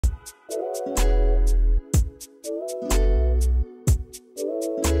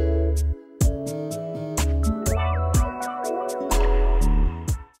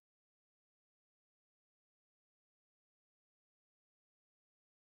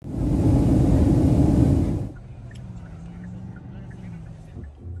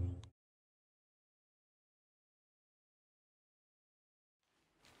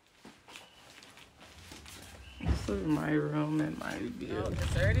is my room and my view.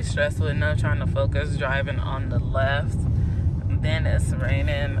 It's already stressful enough trying to focus driving on the left. Then it's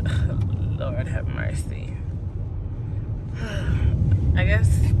raining. Lord have mercy. I guess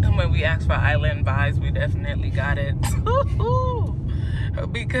when we asked for island vibes, we definitely got it.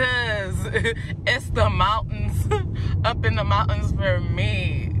 Because it's the mountains, up in the mountains for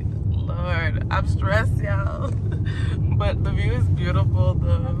me. Lord, I'm stressed, y'all. But the view is beautiful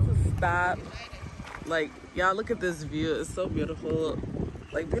though. Stop. Like, y'all look at this view. It's so beautiful.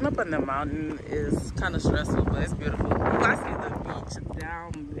 Like, being up on the mountain is kind of stressful, but it's beautiful. Ooh, I see the beach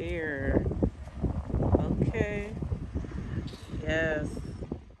down there. Okay. Yes.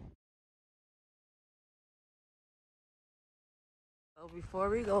 So before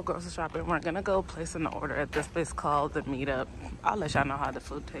we go grocery shopping, we're gonna go place an order at this place called The Meetup. I'll let y'all know how the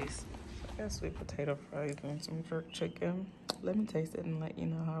food tastes. I got sweet potato fries and some jerk chicken. Let me taste it and let you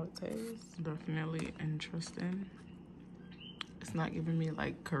know how it tastes. Definitely interesting. It's not giving me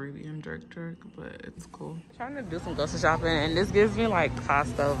like Caribbean jerk, but it's cool. I'm trying to do some grocery shopping and this gives me like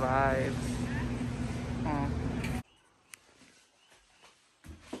Costco vibes.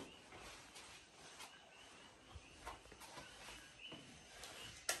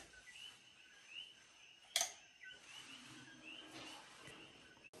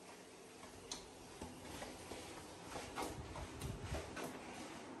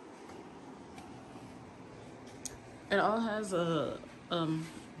 It all has a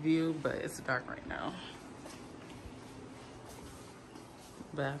view, but it's dark right now.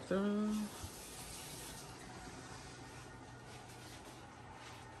 Bathroom.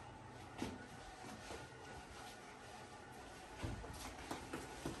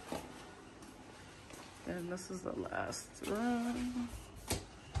 And this is the last room.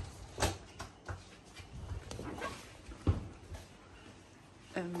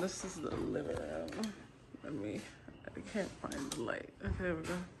 And this is the living room. I can't find the light. Okay, there we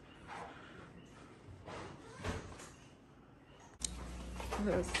go.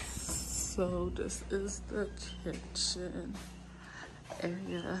 So this is the kitchen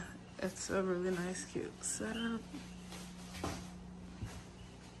area. It's a really nice, cute setup.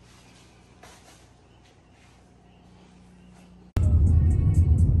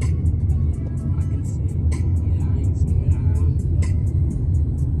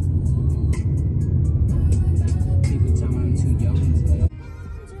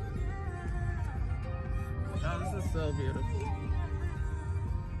 So beautiful.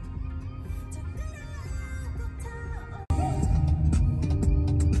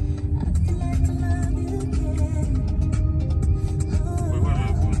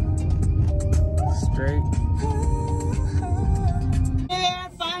 Straight. Yeah,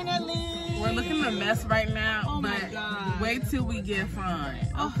 finally. We're looking a mess right now, oh but wait till we get fine.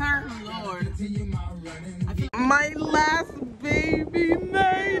 Okay, Lord. My last baby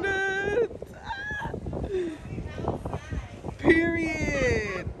made it.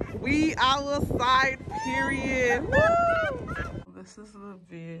 Period. We outside, period. Woo! This is the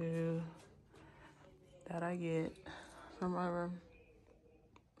view that I get from my room.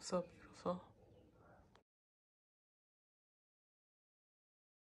 So beautiful.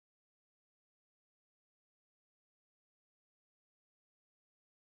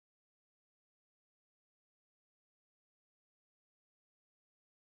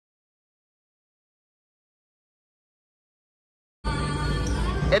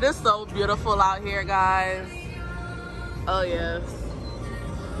 It is so beautiful out here, guys. Oh yes.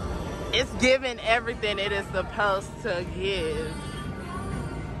 It's giving everything it is supposed to give.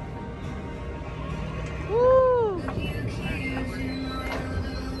 Woo! I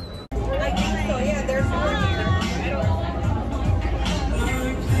think so, yeah, there's one.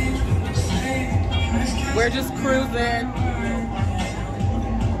 We're just cruising.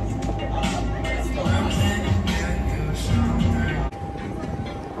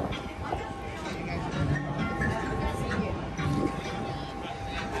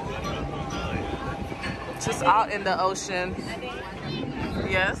 Just out in the ocean.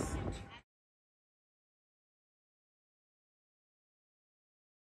 Yes.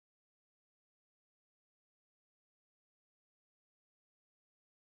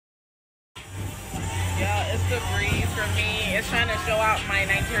 Yeah, it's the breeze for me. It's trying to show out my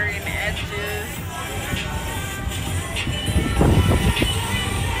Nigerian edges.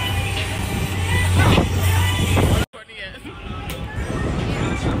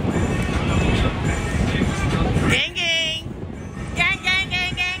 Gang, gang. Gang, gang,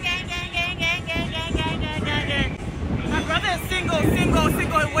 gang, gang, gang, gang, gang, gang, gang, gang, gang, gang, gang, gang. My brother is single,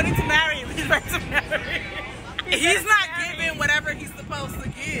 and wanting to marry. He's ready to marry. He's not giving whatever he's supposed to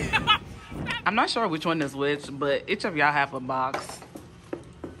give. I'm not sure which one is which, but each of y'all have a box.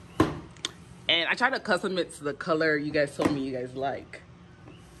 And I tried to custom it to the color you guys told me you guys like.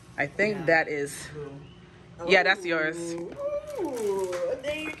 I think that is... Yeah, that's yours. Ooh,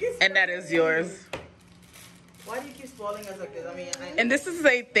 And that is yours. Why do you keep spoiling us like this? I mean, And this is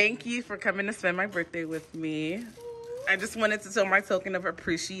a thank you for coming to spend my birthday with me. I just wanted to show my token of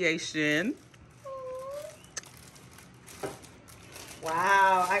appreciation.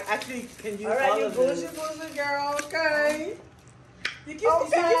 wow, I actually can use all of this. Bougie, girl. Okay. You keep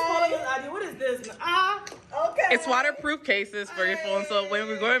spoiling us, Adi. What is this? Ah, okay. It's waterproof cases for your phone, so when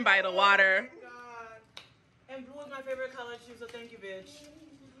we're going by the water. Oh my God. And blue is my favorite color too, so thank you, bitch.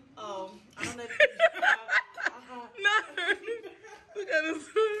 Oh, I don't know if No. Look at this.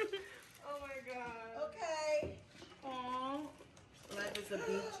 oh my God. Okay. Aww. Life is a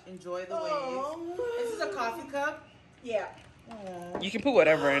beach. Enjoy the waves. This is a coffee cup. Yeah. Aww. You can put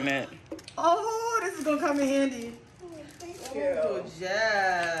whatever in it. Oh, this is gonna come in handy. Thank you. Oh,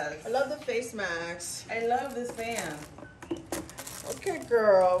 Jazz. I love the face mask. I love this fan. Okay,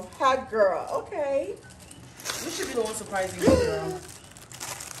 girl. Hot girl. Okay. You should be the one surprising me, girl.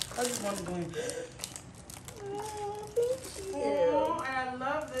 I just want to go in. Oh, thank you. Oh, and I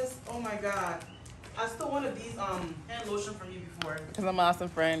love this. Oh my God. I still wanted these hand lotion from you before. Because I'm an awesome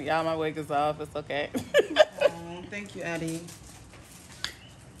friend. Y'all, my wig is off. It's okay. Oh, thank you, Addie.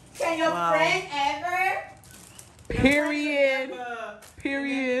 Can your friend ever? Period.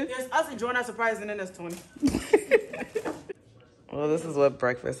 Period. There's us enjoying our surprise, and then there's Tony. Well, this is what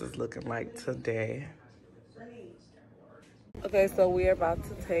breakfast is looking like today. Okay, so we are about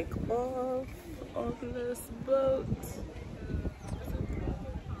to take off on this boat.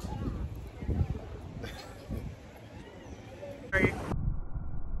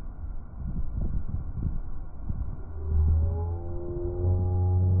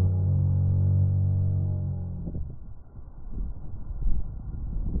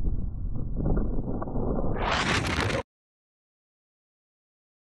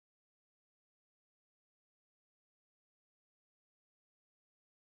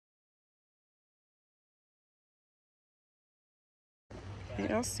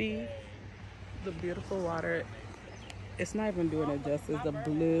 Y'all see the beautiful water? It's not even doing it justice. The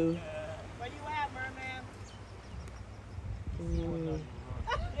blue. Where you at, merman?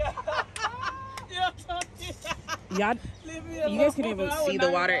 Y'all, you guys can even see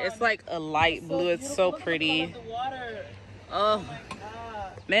the water. It's like a light blue. It's so pretty. Oh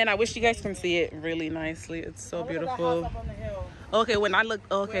man, I wish you guys can see it really nicely. It's so beautiful. Okay, when I look,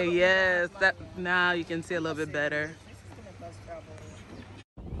 okay, yes, that now you can see a little bit better.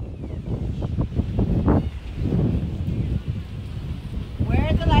 Where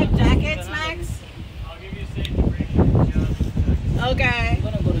are the life jackets, Max? I'll give you safe to bring Okay. I'm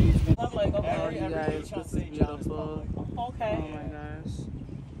gonna go to these. I'm like, okay, Oh, you guys, this is beautiful. okay. Oh my gosh.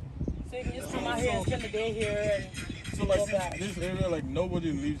 So you can just come out here and spend the day here and So like this area, like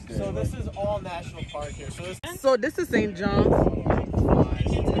nobody leaves there. So this is all national park here. So it's So this is St. John's.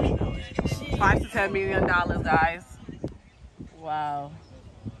 $5 to $10 million, guys. Wow.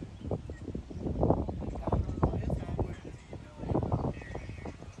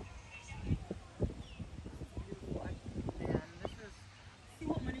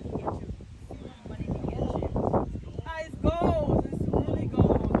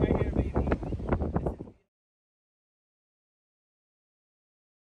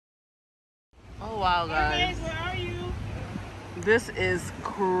 Oh wow, guys. where are you? This is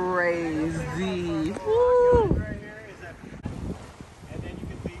crazy. Woo. right here is that, and then you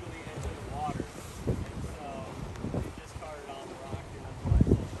can legally enter the water. And so they just carted on the rock here. That's why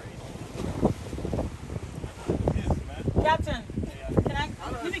it's so crazy. Yes, man. Captain, Yeah. can I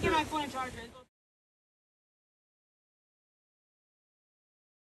let me get my phone and charger?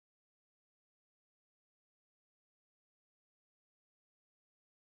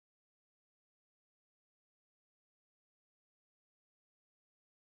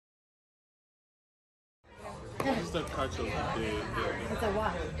 This is the catch of the day. It's a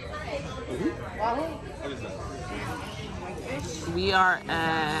what? What is that? We are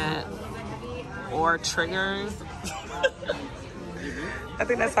at Or Triggers. I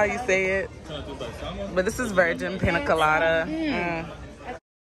think that's how you say it. But this is virgin pina colada.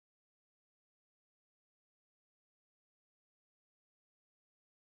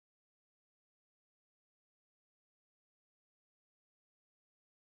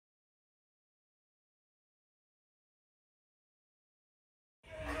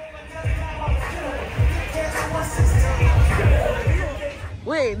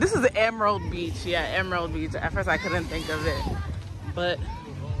 Wait, this is the Emerald Beach. Yeah, Emerald Beach. At first I couldn't think of it. But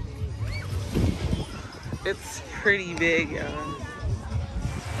It's pretty big, y'all.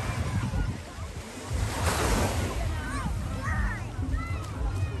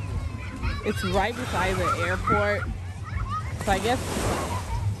 It's right beside the airport. So I guess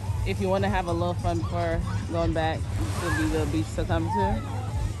if you want to have a little fun before going back, this would be the beach to come to.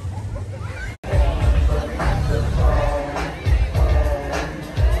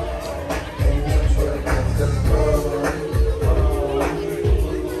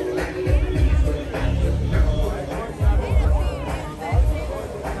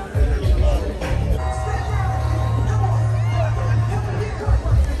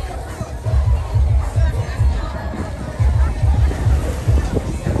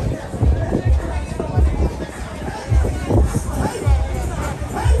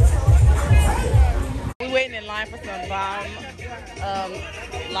 Waiting in line for some bomb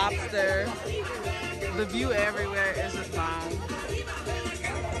lobster. The view everywhere is just bomb.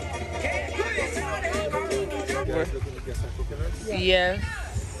 Yes.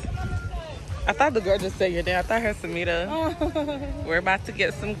 I thought the girl just said your name. I thought her Samita. We're about to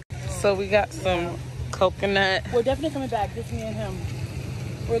get some. So we got some coconut. We're definitely coming back, just me and him.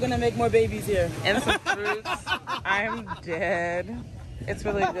 We're gonna make more babies here. And some fruits. I'm dead. It's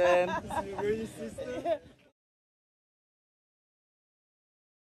really good.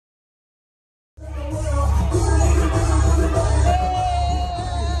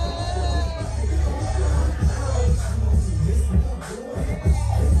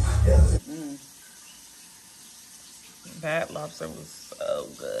 That lobster was so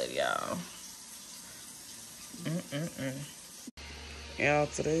good, y'all. Y'all,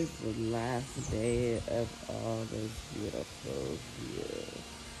 today's the last day of all this beautiful view.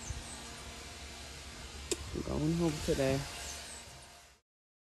 I'm going home today.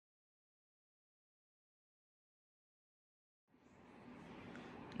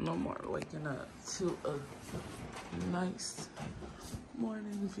 No more waking up to a nice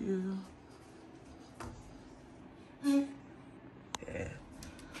morning view. Yeah.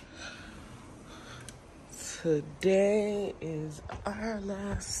 Today is our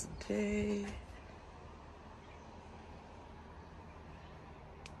last day.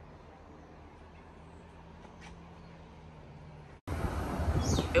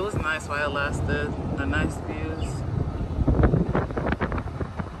 It was nice while it lasted. The nice views.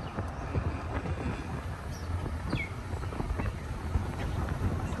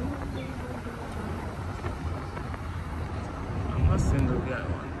 I must seem to get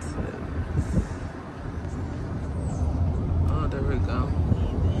one too. Oh, there we go.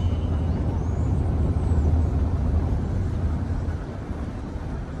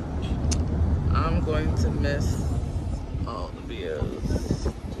 I'm going to miss all the views.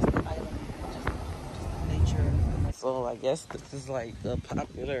 Nature. So I guess this is like a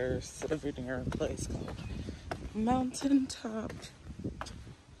popular souvenir place called Mountaintop.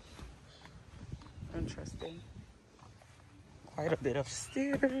 Interesting. Quite a bit of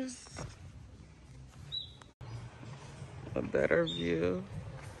stairs. A better view.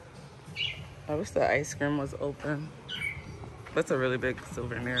 I wish the ice cream was open. That's a really big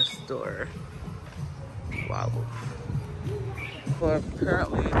souvenir store. Wow. Well,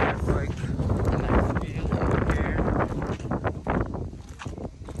 apparently there's like a nice view over here.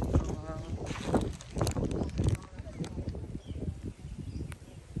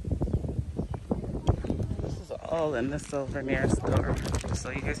 This is all in the souvenir store, so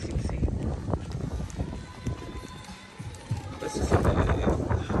you guys can see. This is